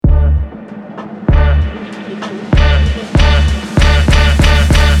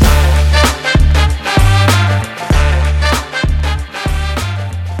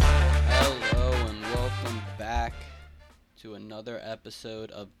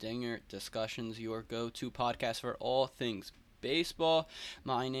of Dinger Discussions, your go-to podcast for all things baseball.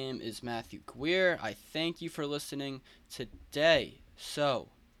 My name is Matthew Guer. I thank you for listening today.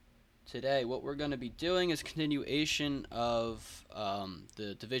 Today what we're going to be doing is continuation of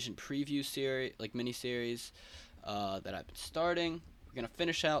the division preview series, like mini-series that I've been starting. We're going to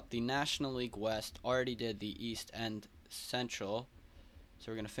finish out the National League West. Already did the East and Central.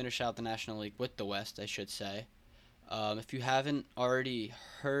 So we're going to finish out the National League with the West, I should say. If you haven't already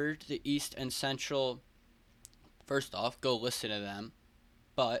heard the East and Central, first off, go listen to them.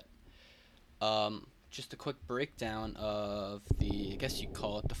 But just a quick breakdown of I guess you'd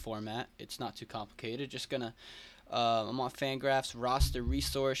call it the format. It's not too complicated. I'm on Fangraphs roster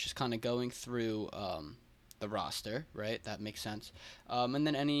resource, just kind of going through the roster, right? That makes sense. And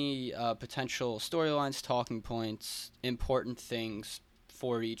then any potential storylines, talking points, important things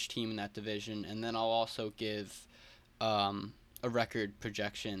for each team in that division. And then I'll also give a record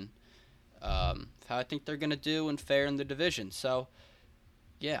projection of how I think they're going to do and fare in the division. So,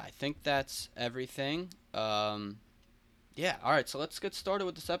 yeah, I think that's everything. All right, so let's get started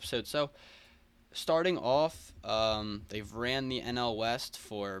with this episode. So, starting off, they've ran the NL West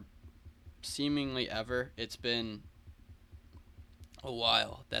for seemingly ever. It's been a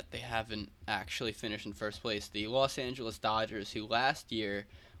while that they haven't actually finished in first place. The Los Angeles Dodgers, who last year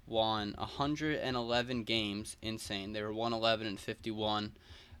won 111 games, insane. They were 111-51.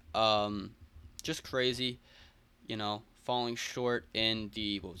 Just crazy, falling short in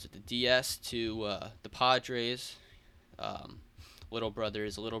the DS to the Padres. Little brother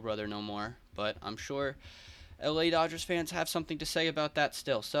is a little brother no more, but I'm sure LA Dodgers fans have something to say about that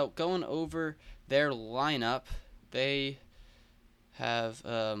still. So going over their lineup, they have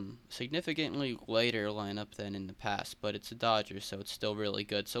significantly lighter lineup than in the past, but it's the Dodgers, so it's still really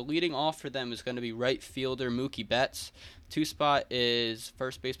good. So leading off for them is going to be right fielder Mookie Betts. 2 spot is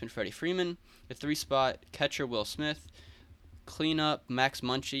first baseman Freddie Freeman. The 3 spot catcher Will Smith. Cleanup Max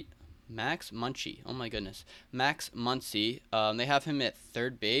Muncy. Oh my goodness. Max Muncy. They have him at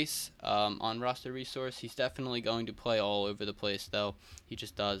third base on roster resource. He's definitely going to play all over the place, though. He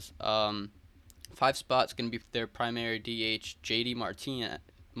just does. 5 spots going to be their primary DH, JD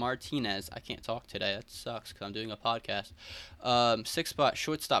Martinez. I can't talk today. That sucks because I'm doing a podcast. 6 spot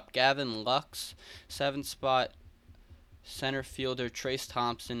shortstop Gavin Lux. 7 spot center fielder Trace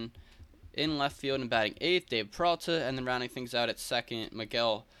Thompson. In left field and batting 8th, Dave Peralta. And then rounding things out at second,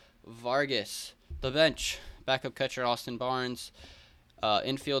 Miguel Vargas. The bench, backup catcher Austin Barnes.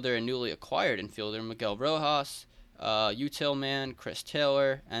 Infielder and newly acquired infielder Miguel Rojas. Util man Chris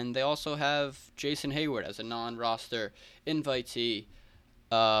Taylor. And they also have Jason Hayward as a non-roster invitee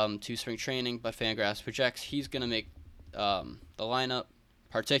to spring training, but Fangraphs projects he's going to make the lineup,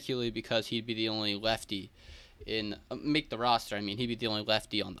 particularly because he'd be the only lefty make the roster. He'd be the only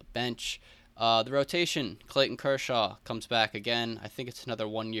lefty on the bench. The rotation, Clayton Kershaw comes back again. I think it's another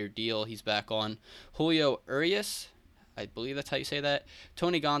 1-year deal he's back on. Julio Urias, I believe that's how you say that.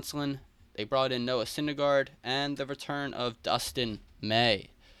 Tony Gonsolin. They brought in Noah Syndergaard. And the return of Dustin May.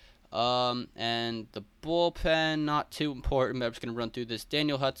 And the bullpen, not too important, but I'm just going to run through this.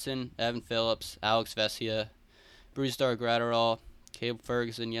 Daniel Hudson, Evan Phillips, Alex Vesia, Brusdar Graterol, Caleb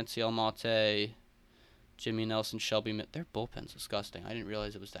Ferguson, Yency Almonte, Jimmy Nelson, Shelby. Their bullpen's disgusting. I didn't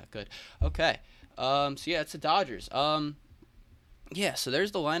realize it was that good. Okay. It's the Dodgers. So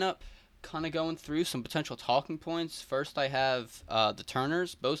there's the lineup. Kind of going through some potential talking points. First, I have the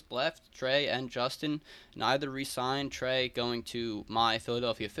Turners, both left, Trey and Justin. Neither re-signed. Trey going to my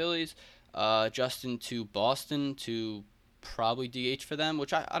Philadelphia Phillies. Justin to Boston to probably DH for them,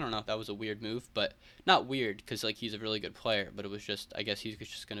 which I don't know if that was a weird move, but not weird because he's a really good player, but it was just, I guess he's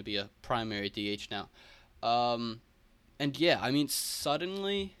just going to be a primary DH now.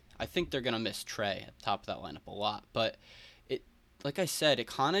 Suddenly, I think they're going to miss Trey at the top of that lineup a lot. But, like I said, it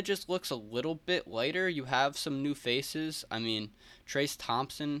kind of just looks a little bit lighter. You have some new faces. Trace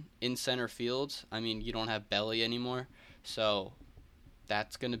Thompson in center field. You don't have Belly anymore. So,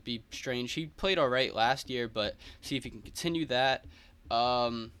 that's going to be strange. He played all right last year, but see if he can continue that.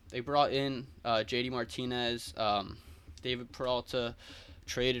 They brought in JD Martinez, David Peralta,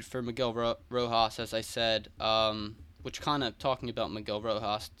 traded for Miguel Rojas, as I said, which kind of, talking about Miguel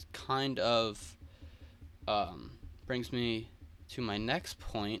Rojas, kind of brings me to my next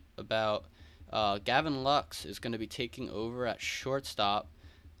point about Gavin Lux is going to be taking over at shortstop.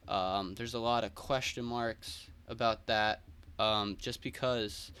 There's a lot of question marks about that, just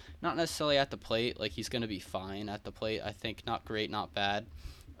because, not necessarily at the plate, he's going to be fine at the plate, I think, not great, not bad,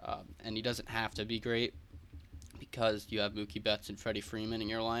 and he doesn't have to be great, because you have Mookie Betts and Freddie Freeman in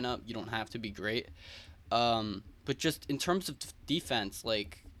your lineup. You don't have to be great. But just in terms of defense,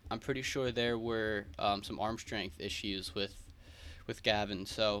 like I'm pretty sure there were some arm strength issues with Gavin.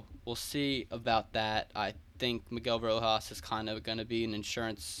 So we'll see about that. I think Miguel Rojas is kind of going to be an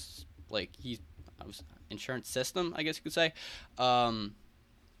insurance, like insurance system, I guess you could say, um,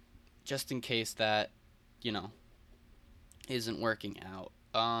 just in case that you know isn't working out.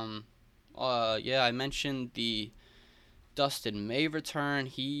 Yeah, I mentioned the Dustin May return.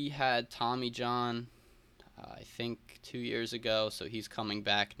 He had Tommy John, I think 2 years ago, so he's coming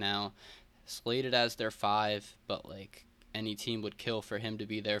back now. Slated as their five, but like any team would kill for him to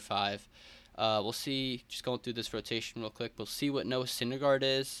be their five. We'll see. Just going through this rotation real quick. We'll see what Noah Syndergaard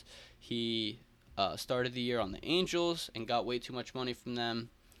is. He started the year on the Angels and got way too much money from them.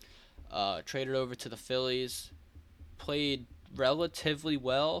 Traded over to the Phillies. Played relatively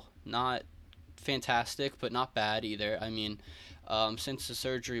well. Not fantastic, but not bad either. I mean, since the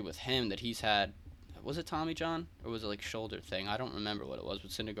surgery with him that he's had, was it Tommy John or was it like shoulder thing? I don't remember what it was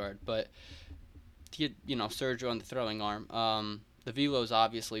with Syndergaard, but he had, surgery on the throwing arm. The velo's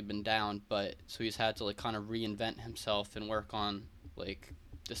obviously been down, but so he's had to like kind of reinvent himself and work on like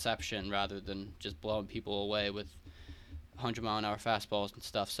deception rather than just blowing people away with 100-mile-an-hour fastballs and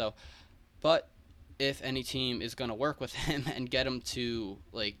stuff. So, but if any team is going to work with him and get him to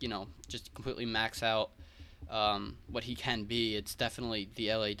like just completely max out what he can be, it's definitely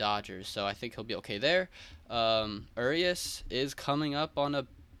the LA Dodgers. So I think he'll be okay there. Urias is coming up on a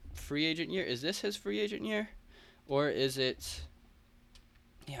free agent year. Is this his free agent year, or is it?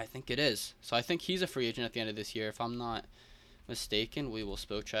 Yeah, I think it is. So I think he's a free agent at the end of this year, if I'm not mistaken. We will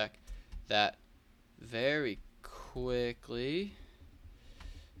spell check that very quickly.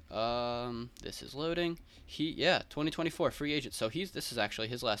 This is loading. 2024 free agent. So this is actually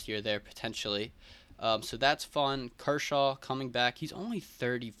his last year there potentially. So that's fun. Kershaw coming back. He's only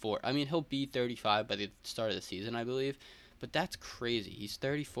 34. I mean, he'll be 35 by the start of the season, I believe. But that's crazy. He's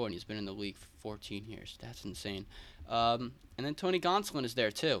 34 and he's been in the league for 14 years. That's insane. And then Tony Gonsolin is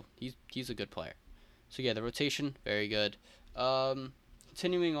there too. He's a good player. So yeah, the rotation very good.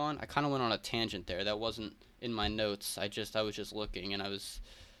 Continuing on, I kind of went on a tangent there. That wasn't in my notes. I was just looking and I was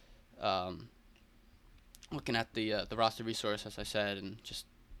looking at the roster resource, as I said, and just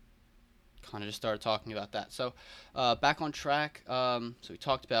kind of just started talking about that. So back on track. So we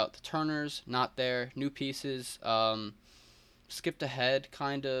talked about the Turners, not there, new pieces. Skipped ahead,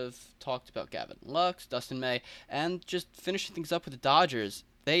 kind of talked about Gavin Lux, Dustin May, and just finishing things up with the Dodgers.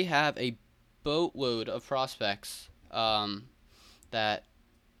 They have a boatload of prospects that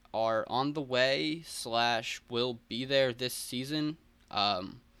are on the way / will be there this season.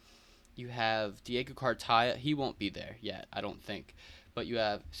 You have Diego Cartaya. He won't be there yet, I don't think. But you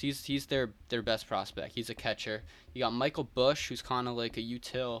have he's their best prospect. He's a catcher. You got Michael Bush, who's kind of like a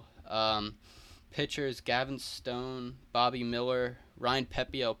util. Pitchers: Gavin Stone, Bobby Miller, Ryan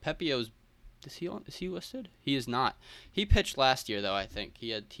Pepio. Is he listed? He is not. He pitched last year though. I think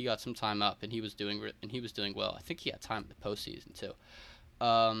he got some time up and he was doing well. I think he had time in the postseason too.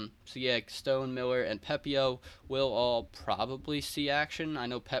 So yeah, Stone, Miller, and Pepio will all probably see action. I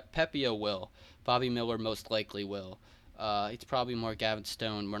know Pepio will. Bobby Miller most likely will. It's probably more Gavin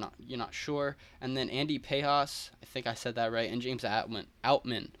Stone. You're not sure. And then Andy Pajas, I think I said that right, and James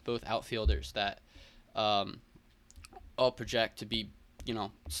Outman, both outfielders that all project to be,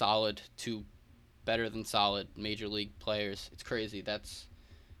 solid to better than solid major league players. It's crazy. That's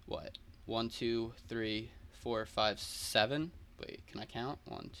what? 1, 2, 3, 4, 5, 7. Wait, can I count?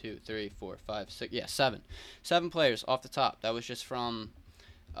 1, 2, 3, 4, 5, 6. Yeah, 7. 7 players off the top. That was just from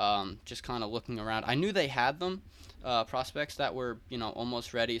just kind of looking around. I knew they had them. Prospects that were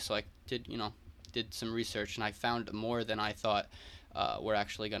almost ready, so I did some research and I found more than I thought were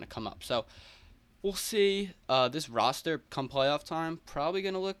actually going to come up. So we'll see. This roster come playoff time probably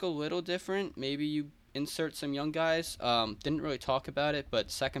going to look a little different. Maybe you insert some young guys. Didn't really talk about it, but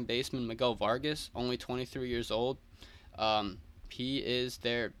second baseman Miguel Vargas, only 23 years old. He is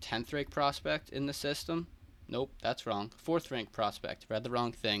their 10th ranked prospect in the system. Nope, that's wrong. 4th ranked prospect. Read the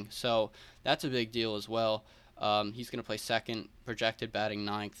wrong thing. So that's a big deal as well. He's going to play second, projected batting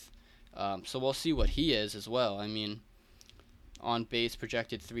 9th. So we'll see what he is as well. I mean, on base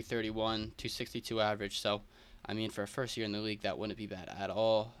projected 331, 262 average. So, I mean, for a first year in the league, that wouldn't be bad at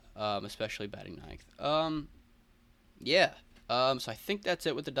all, especially batting 9th. Yeah. So I think that's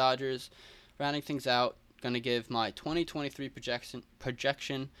it with the Dodgers. Rounding things out, going to give my 2023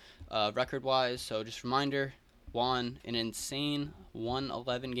 projection record-wise. So just reminder, won an insane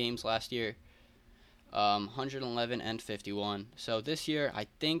 111 games last year. 111 and 51. So this year, I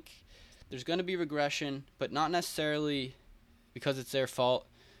think there's going to be regression, but not necessarily because it's their fault.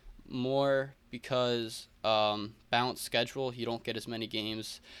 More because balanced schedule. You don't get as many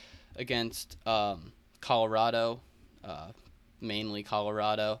games against Colorado, mainly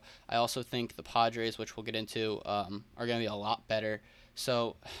Colorado. I also think the Padres, which we'll get into, are going to be a lot better.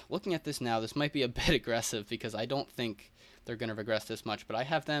 So, looking at this now, this might be a bit aggressive because I don't think they're going to regress this much, but I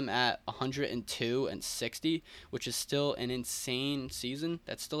have them at 102 and 60, which is still an insane season.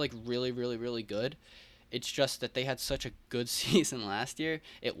 That's still like really, really, really good. It's just that they had such a good season last year.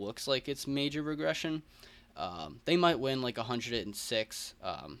 It looks like it's major regression. They might win like 106.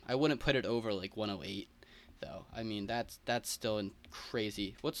 I wouldn't put it over like 108, though. I mean, that's still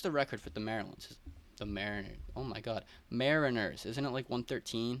crazy. What's the record for the Marylands? The Mariners. Oh my God, Mariners. Isn't it like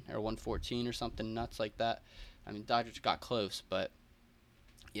 113 or 114 or something nuts like that? I mean, Dodgers got close, but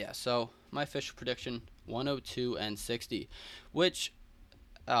yeah. So my official prediction: 102 and 60, which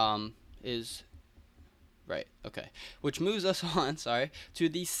is right. Okay, which moves us on. Sorry, to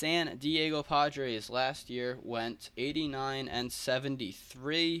the San Diego Padres. Last year went 89 and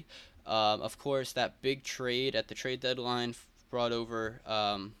 73. Of course, that big trade at the trade deadline brought over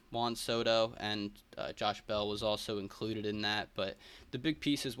Juan Soto, and Josh Bell was also included in that. But the big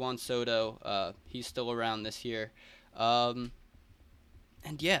piece is Juan Soto. He's still around this year. And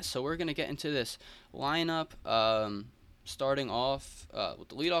yeah, so we're going to get into this lineup, starting off with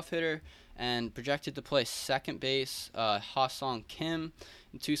the leadoff hitter and projected to play second base, Ha-Sung Kim.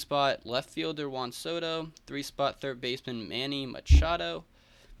 In 2-spot left fielder Juan Soto. 3-spot third baseman Manny Machado.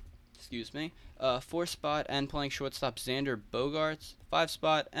 4-spot and playing shortstop Xander Bogaerts.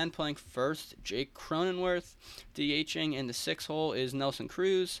 5-spot and playing first Jake Cronenworth. DHing in the 6th hole is Nelson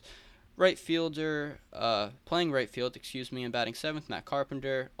Cruz. Right fielder, playing right field, and batting 7th, Matt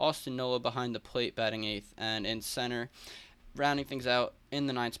Carpenter. Austin Nola behind the plate, batting 8th. And in center, rounding things out in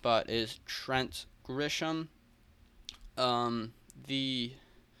the 9th spot is Trent Grisham. The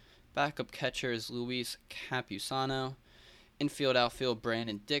backup catcher is Luis Campusano. Infield, outfield,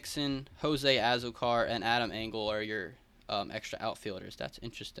 Brandon Dixon, Jose Azocar, and Adam Engel are your extra outfielders. That's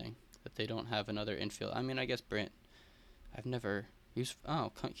interesting that they don't have another infield. I mean, I guess I've never used.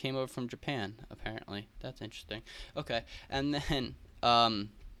 Oh, came over from Japan apparently. That's interesting. Okay, and then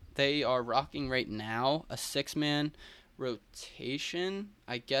they are rocking right now a 6-man rotation.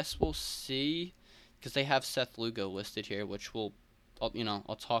 I guess we'll see because they have Seth Lugo listed here, which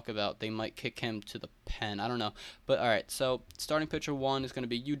I'll talk about. They might kick him to the pen. I don't know. But, all right, so starting pitcher 1 is going to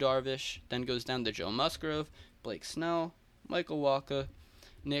be Yu Darvish. Then goes down to Joe Musgrove, Blake Snell, Michael Wacha,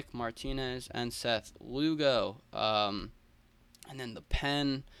 Nick Martinez, and Seth Lugo. And then the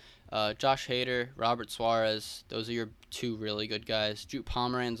pen, Josh Hader, Robert Suarez. Those are your 2 really good guys. Jude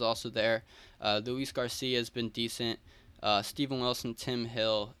Pomeran's also there. Luis Garcia has been decent. Steven Wilson, Tim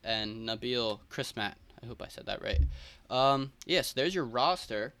Hill, and Nabil Crismatt. I hope I said that right. So there's your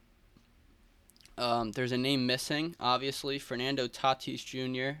roster. There's a name missing, obviously. Fernando Tatis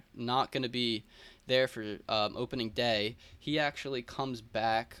Jr. not going to be there for opening day. He actually comes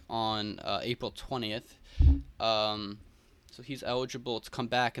back on April 20th. So he's eligible to come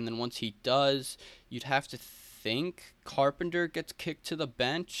back, and then once he does, you'd have to think Carpenter gets kicked to the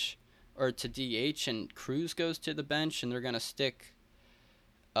bench or to DH, and Cruz goes to the bench, and they're going to stick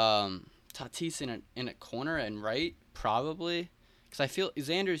Tatis in a corner and right, probably, because I feel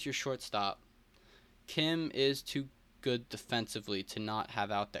Xander's your shortstop. Kim is too good defensively to not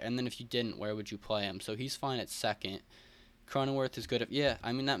have out there. And then if you didn't, where would you play him? So he's fine at second. Cronenworth is good.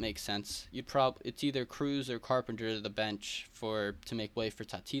 That makes sense. It's either Cruz or Carpenter to the bench to make way for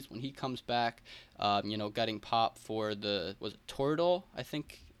Tatis when he comes back. Getting pop for was it Toradol? I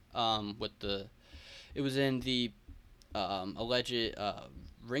think it was in the alleged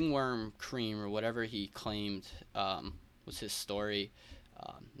ringworm cream or whatever he claimed was his story.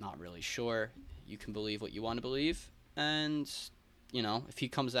 Not really sure. You can believe what you want to believe. And, if he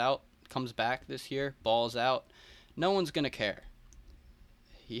comes back this year, balls out, no one's going to care.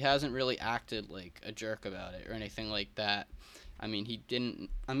 He hasn't really acted like a jerk about it or anything like that.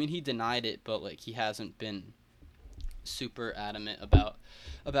 He denied it, but, he hasn't been super adamant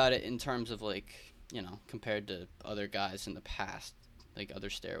about it in terms of, compared to other guys in the past, like other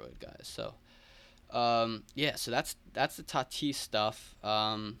steroid guys. So, so that's the Tatis stuff.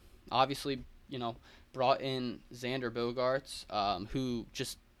 Obviously, brought in Xander Bogaerts, who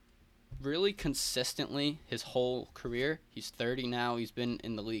just really consistently his whole career. He's 30 now. He's been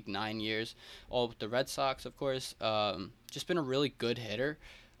in the league 9 years, all with the Red Sox, of course. Just been a really good hitter.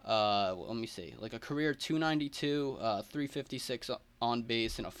 Let me see, a career 292, 356 on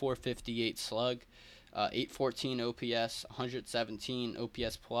base, and a 458 slug, 814 OPS, 117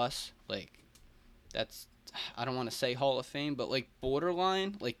 OPS plus. I don't want to say Hall of Fame, but like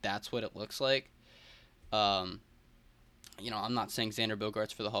borderline, like that's what it looks like. Um, I'm not saying Xander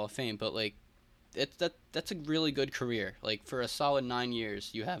Bogaerts for the Hall of Fame, but like that's a really good career. Like for a solid 9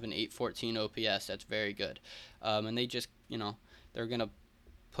 years, you have an 814 OPS. That's very good. And they just they're gonna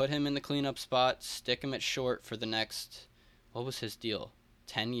put him in the cleanup spot, stick him at short for the next, what was his deal?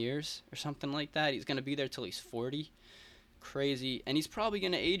 10 years or something like that. He's gonna be there till he's 40. Crazy, and he's probably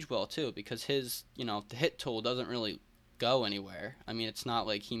gonna age well too because his the hit tool doesn't really go anywhere. I mean, it's not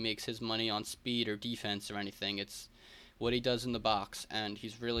like he makes his money on speed or defense or anything. It's what he does in the box, and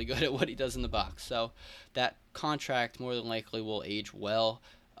he's really good at what he does in the box. So that contract more than likely will age well.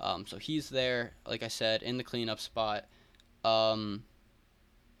 So he's there, like I said, in the cleanup spot. Um,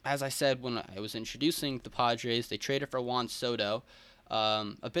 as I said when I was introducing the Padres, they traded for Juan Soto.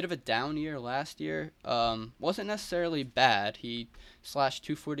 A bit of a down year last year. Wasn't necessarily bad. He slashed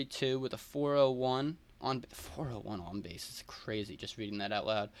 242 with a 401 on base. It's crazy just reading that out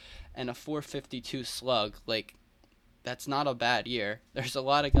loud, and a 452 slug. Like that's not a bad year. There's a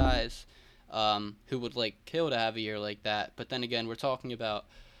lot of guys who would kill to have a year like that. But then again, we're talking about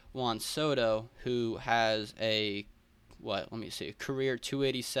Juan Soto, who has a let me see, career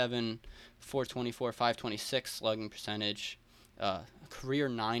 287, 424, 526 slugging percentage, career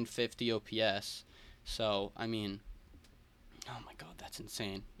 950 OPS. So I mean, oh my God, that's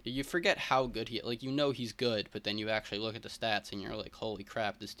insane. You forget how good he's good, but then you actually look at the stats and you're like, holy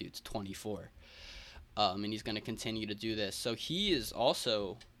crap, this dude's 24. And he's going to continue to do this. So he is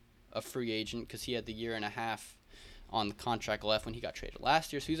also a free agent because he had the year and a half on the contract left when he got traded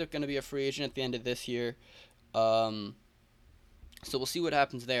last year. So he's going to be a free agent at the end of this year. So we'll see what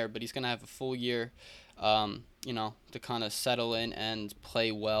happens there, but he's going to have a full year, to kind of settle in and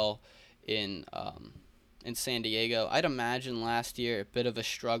play well in San Diego. I'd imagine last year a bit of a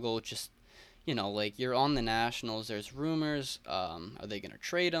struggle, just you're on the Nationals, there's rumors, are they going to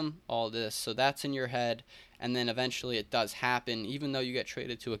trade him, all this, so that's in your head, and then eventually it does happen, even though you get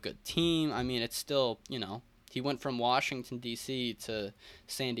traded to a good team. I mean, it's still, he went from Washington, D.C. to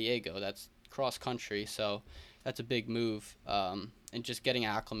San Diego, that's cross country, so that's a big move, and just getting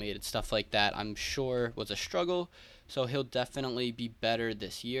acclimated, stuff like that, I'm sure was a struggle, so he'll definitely be better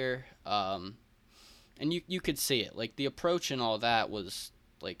this year, and you could see it, the approach and all that was,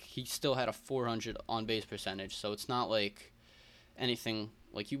 he still had a 400 on-base percentage, so it's not like anything,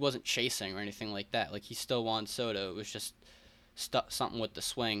 he wasn't chasing or anything like that, he still won Soto, it was just something with the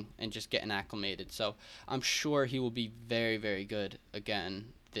swing and just getting acclimated, so I'm sure he will be very, very good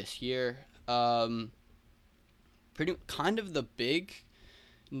again this year. Pretty kind of the big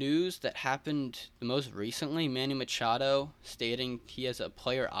news that happened the most recently, Manny Machado stating he has a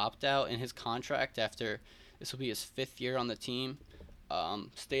player opt-out in his contract after this will be his 5th year on the team,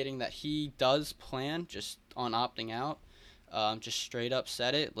 stating that he does plan just on opting out, just straight up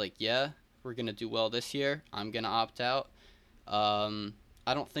said it, yeah, we're going to do well this year, I'm going to opt out.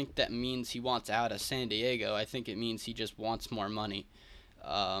 I don't think that means he wants out of San Diego, I think it means he just wants more money.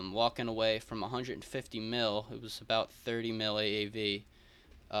 Walking away from 150 mil, it was about 30 mil AAV,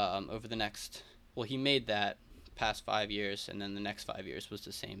 over the next, he made that past 5 years, and then the next 5 years was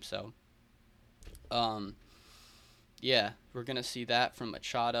the same, so, yeah, we're going to see that from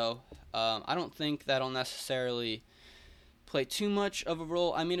Machado. I don't think that'll necessarily play too much of a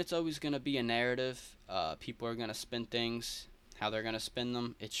role. I mean, it's always going to be a narrative. People are going to spin things, how they're going to spin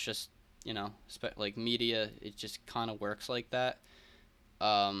them. It's just, media, it just kind of works like that.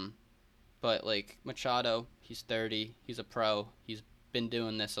 But Machado, he's 30, he's a pro, he's been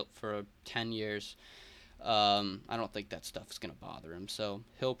doing this for 10 years. I don't think that stuff is going to bother him, so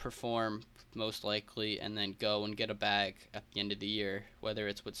he'll perform most likely and then go and get a bag at the end of the year, whether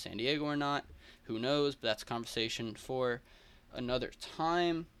it's with San Diego or not, who knows, but that's a conversation for another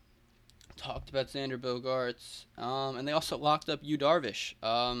time. Talked about Xander Bogaerts, and they also locked up Yu Darvish.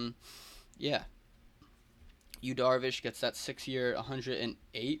 Yeah. Yu Darvish gets that 6-year,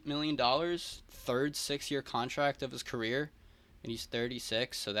 $108 million, third 6-year contract of his career, and he's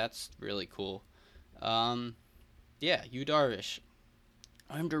 36, so that's really cool. Yeah, Yu Darvish,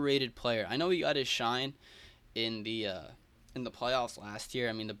 underrated player. I know he got his shine in the playoffs last year.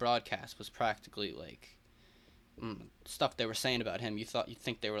 I mean, the broadcast was practically stuff they were saying about him. You'd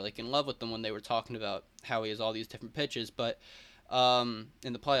think they were in love with him when they were talking about how he has all these different pitches, but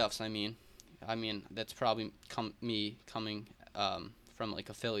in the playoffs, I mean that's probably me coming from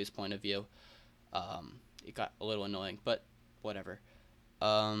a Phillies point of view. It got a little annoying, but whatever.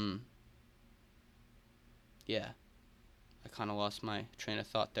 Yeah, I kind of lost my train of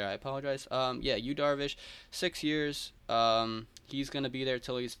thought there. I apologize. Yeah, Yu Darvish, 6 years. He's gonna be there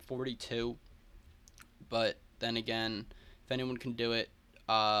till he's 42. But then again, if anyone can do it,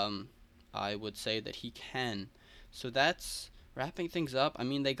 I would say that he can. So that's wrapping things up. I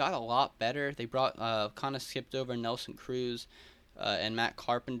mean, they got a lot better. They brought kind of skipped over Nelson Cruz and Matt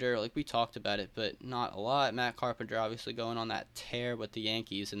Carpenter. Like we talked about it, but not a lot. Matt Carpenter obviously going on that tear with the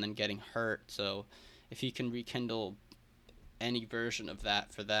Yankees and then getting hurt. So if he can rekindle any version of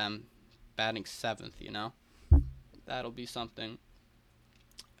that for them, batting seventh, that'll be something.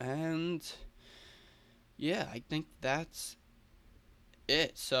 And yeah, I think that's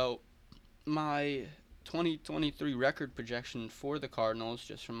it. So my 2023 record projection for the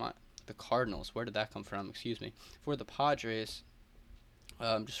Cardinals, the Cardinals, where did that come from? Excuse me. For the Padres,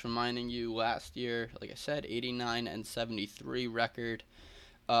 just reminding you, last year, like I said, 89-73 record.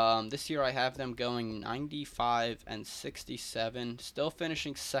 This year I have them going 95-67, still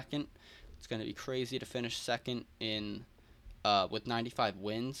finishing second. It's going to be crazy to finish second with 95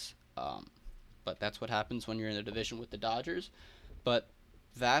 wins. But that's what happens when you're in a division with the Dodgers. But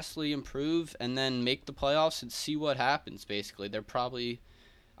vastly improve and then make the playoffs and see what happens, basically.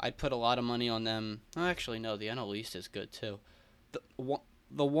 I'd put a lot of money on them. Actually, no, the NL East is good, too. The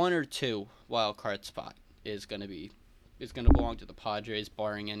 1 or 2 wild card spot is going to belong to the Padres,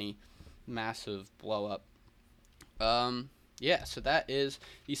 barring any massive blow up. So that is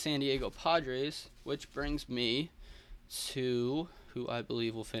the San Diego Padres, which brings me to who I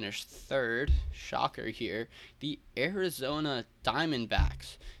believe will finish third. Shocker here. The Arizona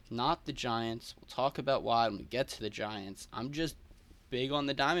Diamondbacks, not the Giants. We'll talk about why when we get to the Giants. I'm just big on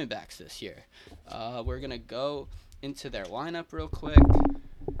the Diamondbacks this year. We're going to go into their lineup real quick.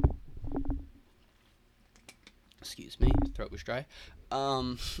 Excuse me, throat was dry.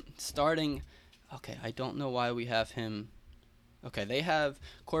 Starting, okay, I don't know why we have him. Okay, they have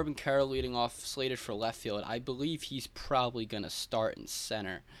Corbin Carroll leading off, slated for left field. I believe he's probably going to start in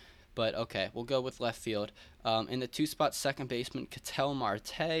center. But, okay, we'll go with left field. In the 2-spot, second baseman, Ketel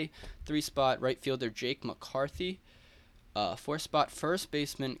Marte. 3-spot, right fielder, Jake McCarthy. 4-spot, first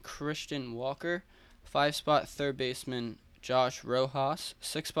baseman, Christian Walker. 5-spot, third baseman, Josh Rojas.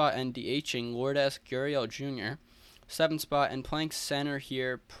 6-spot, and DHing, Lourdes Gurriel Jr. 7-spot, and playing center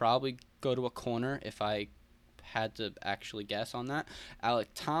here, probably go to a corner if I had to actually guess on that. Alek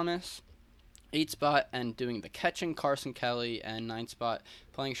Thomas, 8-spot, and doing the catching, Carson Kelly, and 9-spot,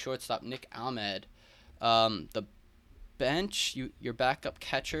 playing shortstop, Nick Ahmed. The bench, your backup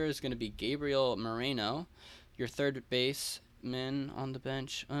catcher is going to be Gabriel Moreno. Your third baseman on the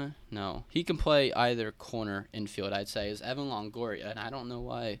bench, no. He can play either corner infield, I'd say, is Evan Longoria, and I don't know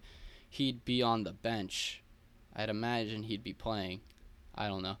why he'd be on the bench. I'd imagine he'd be playing. I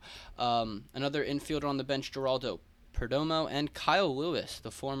don't know. Another infielder on the bench, Geraldo Perdomo, and Kyle Lewis,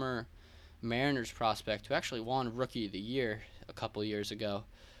 the former Mariners prospect who actually won Rookie of the Year a couple years ago.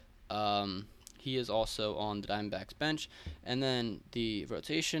 He is also on the Diamondbacks bench. And then the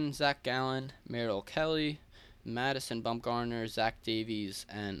rotation, Zach Gallen, Merrill Kelly, Madison Bumgarner, Zach Davies,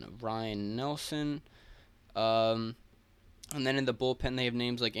 and Ryan Nelson. And then in the bullpen, they have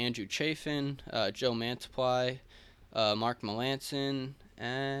names like Andrew Chafin, Joe Mantiply, Mark Melanson,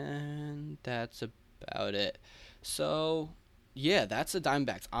 and that's about it. So, yeah, that's the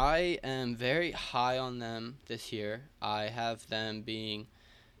Diamondbacks. I am very high on them this year. I have them being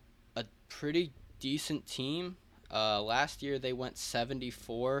a pretty decent team. Last year they went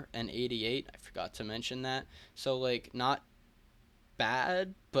 74-88. I forgot to mention that. So, not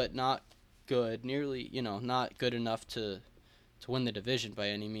bad, but not good. Nearly, not good enough to win the division by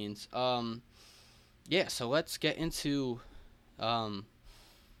any means. So let's get into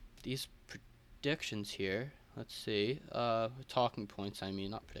these predictions here. Let's see. Talking points,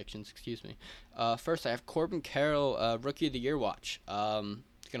 not predictions, excuse me. First, I have Corbin Carroll, Rookie of the Year watch.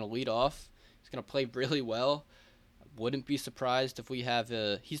 He's going to lead off. He's going to play really well. Wouldn't be surprised if we have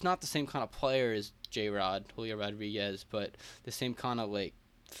he's not the same kind of player as J-Rod, Julio Rodriguez, but the same kind of,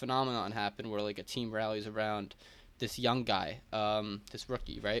 phenomenon happened where, a team rallies around this young guy, this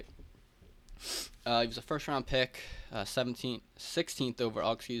rookie, right? He was a first-round pick, 16th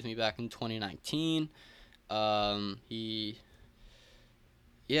overall, back in 2019. He's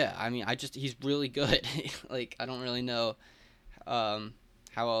really good. I don't really know how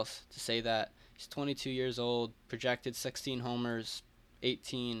else to say that. He's 22 years old, projected 16 homers,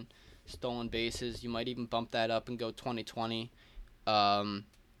 18 stolen bases. You might even bump that up and go 2020.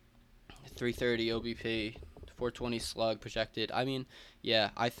 330 OBP, 420 slug projected. I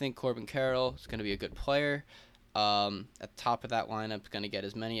think Corbin Carroll is going to be a good player. At the top of that lineup, going to get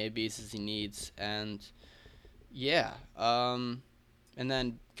as many ABs as he needs. And, and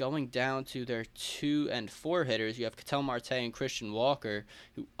then going down to their 2 and 4 hitters, you have Ketel Marte and Christian Walker,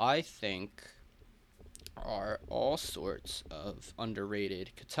 who I think are all sorts of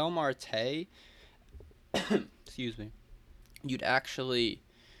underrated. Ketel Marte, excuse me, you'd actually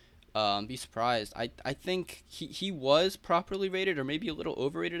be surprised. I think he was properly rated or maybe a little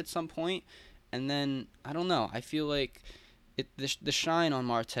overrated at some point, and then I don't know. I feel like the shine on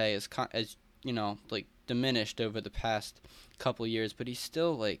Marte is like diminished over the past couple years, but he's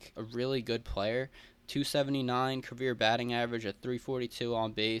still like a really good player. 279 career batting average, a 342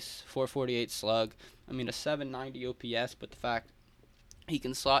 on base, 448 slug. I mean a 790 OPS, but the fact he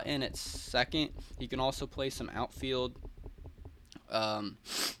can slot in at second, he can also play some outfield. Um,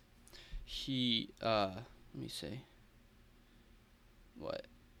 let me see what.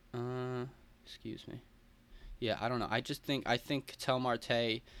 Excuse me. Yeah, I don't know. I think Ketel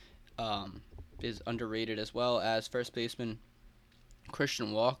Marte um, is underrated as well as first baseman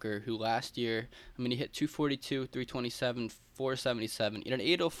Christian Walker, who last year, I mean, he hit 242, 327, 477, he had an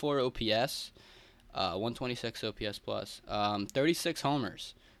 804 OPS, 126 OPS plus, 36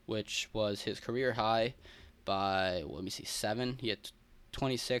 homers, which was his career high by, let me see, 7. He had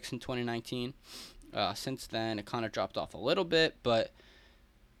 26 in 2019. Since then, it kind of dropped off a little bit, but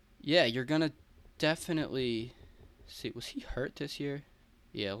yeah, you're going to definitely see. Was he hurt this year?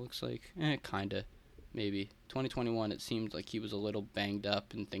 Yeah, it looks like, kind of. Maybe 2021 it seemed like he was a little banged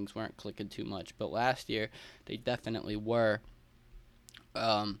up and things weren't clicking too much, but last year they definitely were.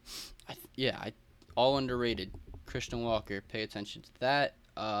 um all underrated. Christian Walker, pay attention to that.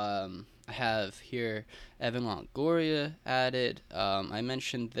 I have here Evan Longoria added. I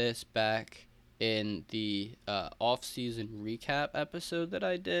mentioned this back in the off-season recap episode that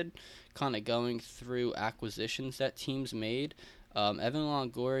I did, kind of going through acquisitions that teams made. Evan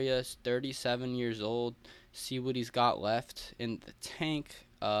Longoria is 37 years old. See what he's got left in the tank.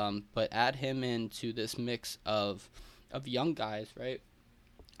 But add him into this mix of young guys, right?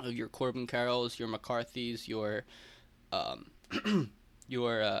 Your Corbin Carrolls, your McCarthys, um,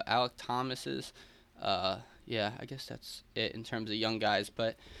 your Alec Thomases. Yeah, I guess that's it in terms of young guys.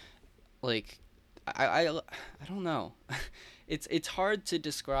 But like, I don't know. It's hard to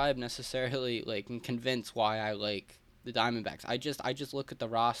describe necessarily, like, and convince why I like the Diamondbacks. I just look at the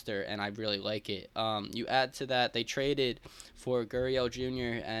roster and I really like it. You add to that they traded for Gurriel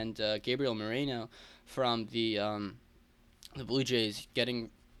Jr. and Gabriel Moreno from the Blue Jays, getting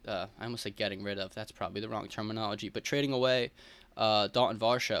I almost said getting rid of. That's probably the wrong terminology, but trading away Dalton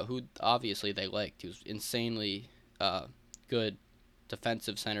Varsho, who obviously they liked. He was insanely good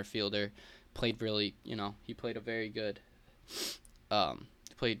defensive center fielder. Played really, he played a very good.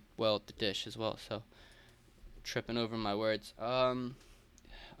 Played well at the dish as well. So tripping over my words.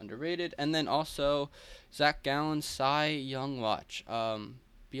 Underrated. And then also Zach Gallen, Cy Young watch.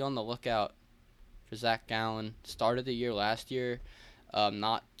 Be on the lookout for Zach Gallen. Started the year last year,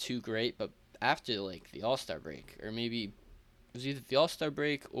 not too great, but after like the All-Star break, or maybe it was either the All-Star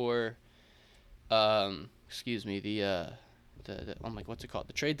break or excuse me, the oh my, what's it called?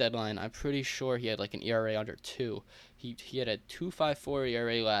 The trade deadline. I'm pretty sure he had like an ERA under 2. He had a 2.54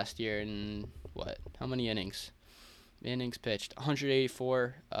 ERA last year in what? How many innings? Innings pitched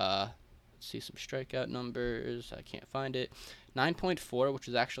 184. Let's see some strikeout numbers. I can't find it. 9.4, which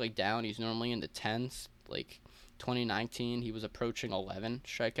is actually down. He's normally in the 10s. Like 2019, he was approaching 11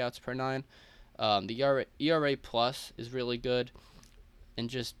 strikeouts per 9. The ERA plus is really good, and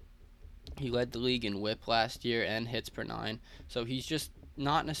just he led the league in WHIP last year and hits per 9. So he's just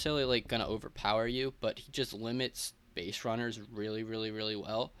not necessarily like gonna overpower you, but he just limits base runners really, really, really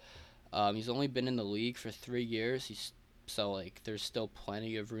well. He's only been in the league for 3 years. So like there's still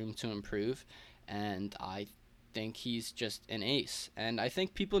plenty of room to improve, and I think he's just an ace. And I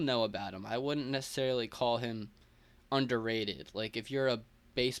think people know about him. I wouldn't necessarily call him underrated. Like if you're a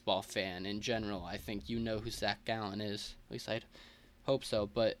baseball fan in general, I think you know who Zach Gallen is. At least I'd hope so.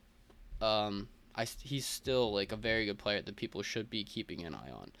 But he's still like a very good player that people should be keeping an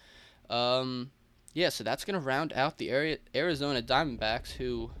eye on. Yeah, so that's gonna round out the Arizona Diamondbacks,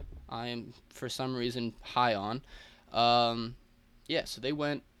 who I am for some reason high on. Yeah, so they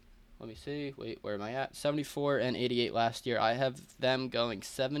went. Let me see. Wait, where am I at? 74 and 88 last year. I have them going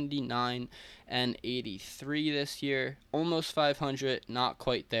 79 and 83 this year. Almost 500, not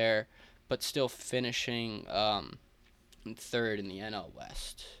quite there, but still finishing in third in the NL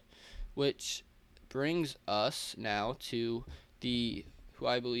West. Which brings us now to who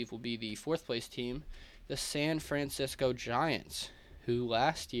I believe will be the fourth place team, the San Francisco Giants, who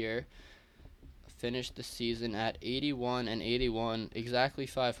last year finished the season at 81 and 81, exactly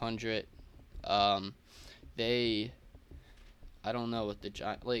 500. They, I don't know what the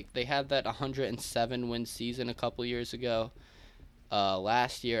Giants, like, they had that 107 win season a couple years ago.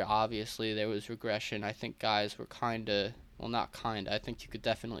 Last year, obviously, there was regression. I think guys were not I think you could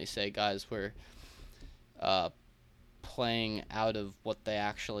definitely say guys were uh, playing out of what they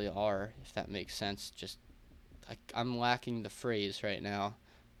actually are, if that makes sense. I'm lacking the phrase right now.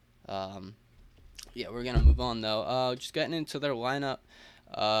 Um, yeah, we're going to move on, though. Just getting into their lineup.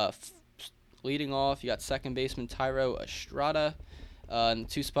 Leading off, you got second baseman Tyro Estrada. In the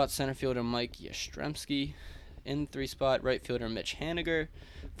 2-spot center fielder Mike Yastrzemski. In the 3-spot right fielder Mitch Haniger.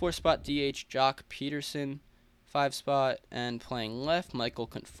 4-spot DH Jock Peterson. 5-spot and playing left Michael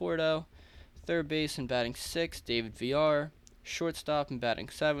Conforto. Third base and batting 6th David Villar. Shortstop and batting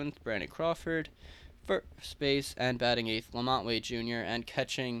 7th Brandon Crawford. First base and batting 8th Lamont Wade Jr. And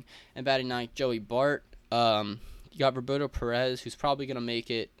catching and batting 9th Joey Bart. You got Roberto Perez, who's probably going to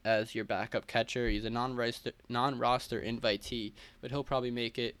make it as your backup catcher. He's a non-roster invitee, but he'll probably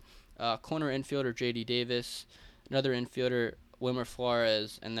make it. Corner infielder J.D. Davis, another infielder Wilmer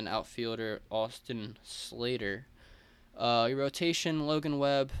Flores, and then outfielder Austin Slater. Your rotation, Logan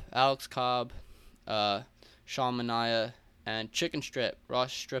Webb, Alex Cobb, Sean Manaea, and Chicken Strip,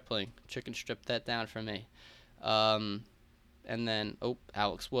 Ross Stripling. Chicken Strip that down for me. And then,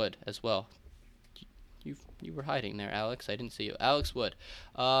 Alex Wood as well. You were hiding there, Alex. I didn't see you. Alex Wood.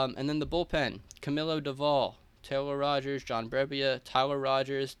 And then the bullpen, Camilo Duvall, Taylor Rogers, John Brebbia, Tyler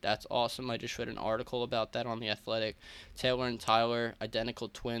Rogers. That's awesome. I just read an article about that on The Athletic. Taylor and Tyler, identical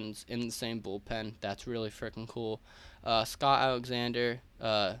twins in the same bullpen. That's really freaking cool. Scott Alexander,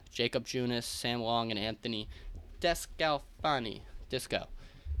 Jacob Junis, Sam Long, and Anthony Descalfani. Disco.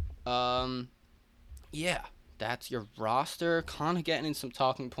 Yeah, that's your roster. Kind of getting in some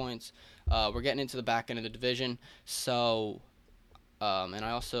talking points. We're getting into the back end of the division, so, and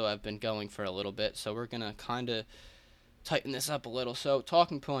I also have been going for a little bit, so we're going to kind of tighten this up a little. So,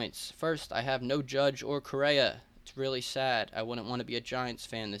 talking points. First, I have no Judge or Correa. It's really sad. I wouldn't want to be a Giants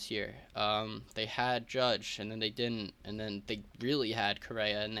fan this year. They had Judge, and then they didn't, and then they really had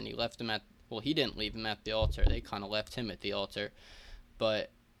Correa, and then he left him he didn't leave him at the altar. They kind of left him at the altar,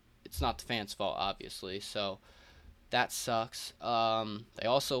 but it's not the fans' fault, obviously, so that sucks. They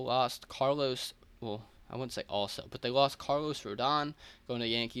also lost Carlos. Well, I wouldn't say also, but they lost Carlos Rodon going to the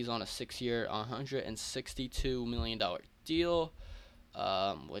Yankees on a 6-year, $162 million deal,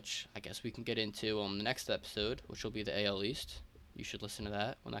 which I guess we can get into on the next episode, which will be the AL East. You should listen to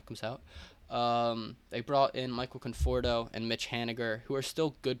that when that comes out. They brought in Michael Conforto and Mitch Haniger, who are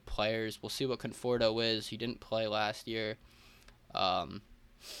still good players. We'll see what Conforto is. He didn't play last year.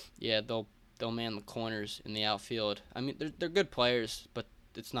 Yeah, they'll man the corners in the outfield. I mean, they're good players, but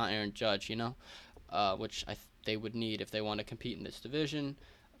it's not Aaron Judge, which they would need if they want to compete in this division.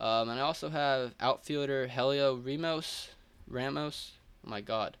 And I also have outfielder Helio Ramos. Oh my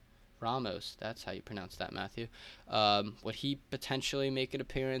God, Ramos. That's how you pronounce that, Matthew. Would he potentially make an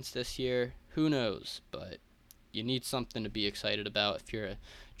appearance this year? Who knows? But you need something to be excited about if you're a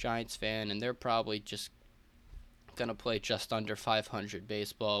Giants fan, and they're probably just gonna play just under 500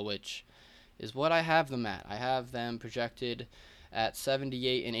 baseball, which is what I have them at. I have them projected at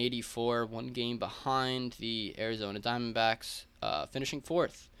 78 and 84, one game behind the Arizona Diamondbacks, finishing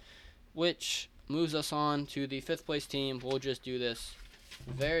 4th, which moves us on to the 5th place team. We'll just do this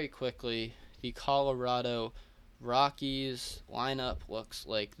very quickly. The Colorado Rockies lineup looks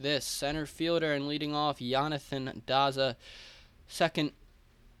like this. Center fielder and leading off, Jonathan Daza,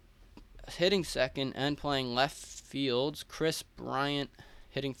 hitting second and playing left fields. Chris Bryant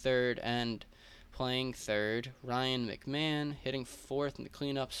hitting third and playing third. Ryan McMahon hitting fourth in the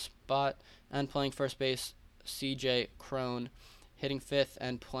cleanup spot and playing first base. CJ Crone hitting fifth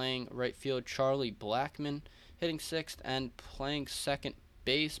and playing right field. Charlie Blackmon hitting sixth and playing second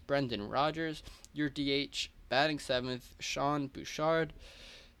base. Brendan Rodgers, your DH, batting seventh. Sean Bouchard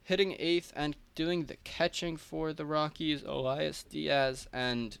hitting eighth and doing the catching for the Rockies. Elias Diaz,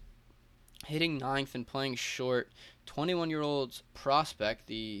 and hitting ninth and playing short, 21-year-old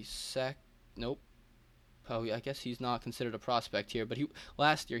prospect. I guess he's not considered a prospect here, but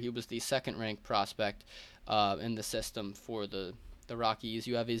last year he was the second-ranked prospect in the system for the Rockies.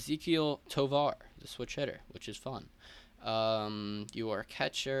 You have Ezequiel Tovar, the switch hitter, which is fun. Your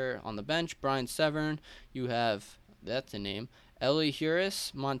catcher on the bench, Brian Severn. You have, that's a name, Eli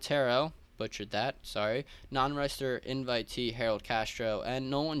Huris Montero, butchered that, sorry, non-roster invitee Harold Castro, and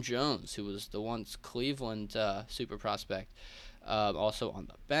Nolan Jones, who was the once Cleveland super prospect, also on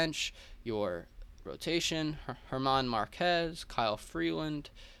the bench. Your rotation, Herman Marquez, Kyle Freeland,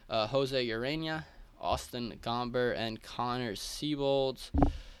 Jose Urena, Austin Gomber, and Connor Siebold.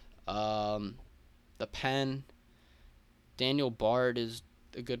 The pen, Daniel Bard is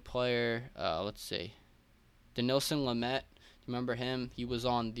a good player. Let's see. Denilson Lamet. You Remember him? He was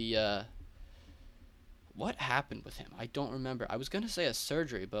on the what happened with him? I don't remember. I was going to say a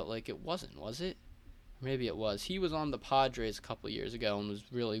surgery, but like it wasn't, was it? Maybe it was. He was on the Padres a couple years ago and was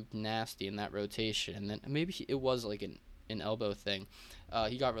really nasty in that rotation. And then maybe it was like an elbow thing.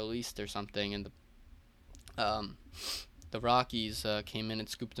 He got released or something, and the Rockies came in and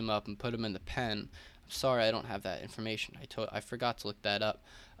scooped him up and put him in the pen. I'm sorry, I don't have that information. I forgot to look that up.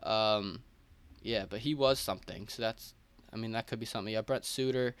 Yeah, but he was something. So that could be something. Yeah, Brett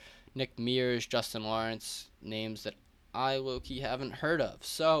Suter, Nick Mears, Justin Lawrence, names that I low-key haven't heard of.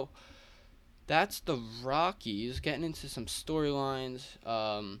 So that's the Rockies. Getting into some storylines.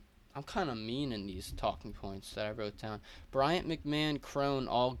 I'm kind of mean in these talking points that I wrote down. Bryant, McMahon, Crone,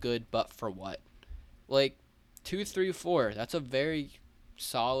 all good, but for what? Like, 2, 3, 4. That's a very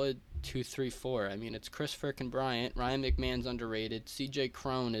solid 2, 3, 4. I mean, it's Chris Frick and Bryant. Ryan McMahon's underrated. C.J.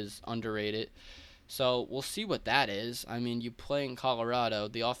 Crone is underrated. So we'll see what that is. I mean, you play in Colorado.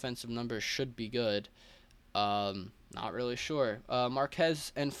 The offensive numbers should be good. Not really sure.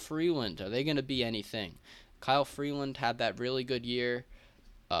 Marquez and Freeland, are they going to be anything? Kyle Freeland had that really good year.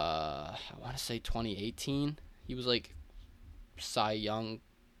 I want to say 2018. He was like Cy Young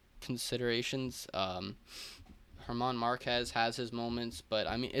considerations. Herman Marquez has his moments, but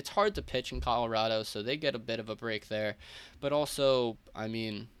I mean, it's hard to pitch in Colorado, so they get a bit of a break there. But also, I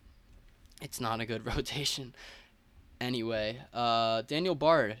mean, it's not a good rotation. Anyway, Daniel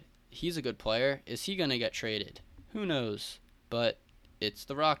Bard, he's a good player. Is he going to get traded? Who knows? But it's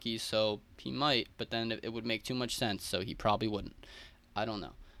the Rockies, so he might, but then it would make too much sense, so he probably wouldn't. I don't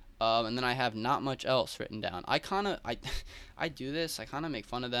know. And then I have not much else written down. I do this. I kind of make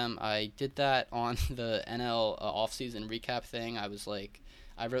fun of them. I did that on the NL offseason recap thing. I was like,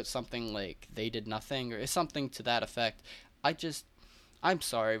 I wrote something like they did nothing or something to that effect. I'm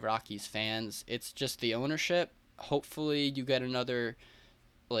sorry, Rockies fans. It's just the ownership. Hopefully you get another,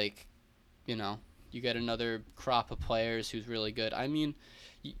 you get another crop of players who's really good. I mean,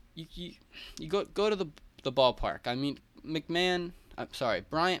 you go to the ballpark. I mean,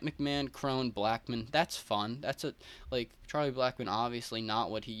 Bryant, McMahon, Crone, Blackmon. That's fun. Charlie Blackmon, obviously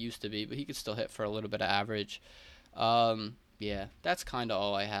not what he used to be, but he could still hit for a little bit of average. Yeah, that's kind of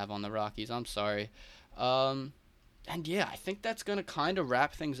all I have on the Rockies. I'm sorry. And yeah, I think that's going to kind of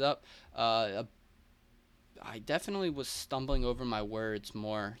wrap things up. I definitely was stumbling over my words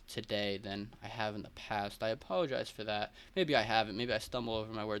more today than I have in the past. I apologize for that. Maybe I haven't. Maybe I stumble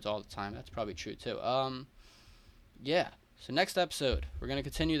over my words all the time. That's probably true too. Yeah. So next episode, we're going to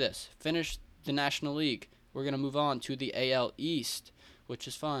continue this. Finish the National League. We're going to move on to the AL East, which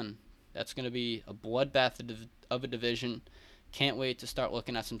is fun. That's going to be a bloodbath of a division. Can't wait to start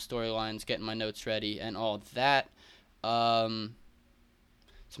looking at some storylines, getting my notes ready, and all that. Some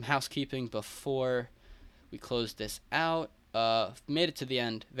housekeeping before we close this out. Made it to the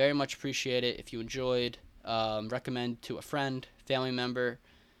end. Very much appreciate it. If you enjoyed, recommend to a friend, family member,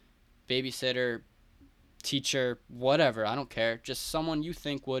 babysitter, teacher, whatever. I don't care. Just someone you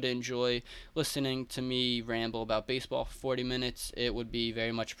think would enjoy listening to me ramble about baseball for 40 minutes. It would be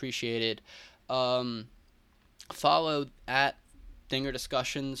very much appreciated. Follow at Dinger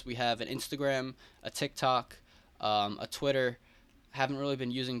Discussions. We have an Instagram, a TikTok, a Twitter. Haven't really been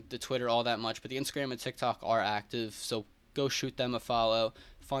using the Twitter all that much, but the Instagram and TikTok are active, so go shoot them a follow.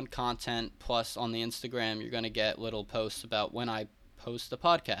 Fun content, plus on the Instagram you're going to get little posts about when I post the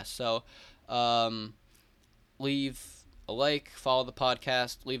podcast. So leave a like, follow the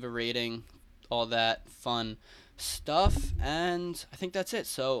podcast, leave a rating, all that fun stuff, and I think that's it.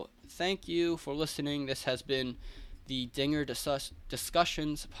 So thank you for listening. This has been the Dinger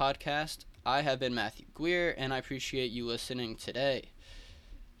Discussions podcast. I have been Matthew Guier, and I appreciate you listening today.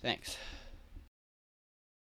 Thanks.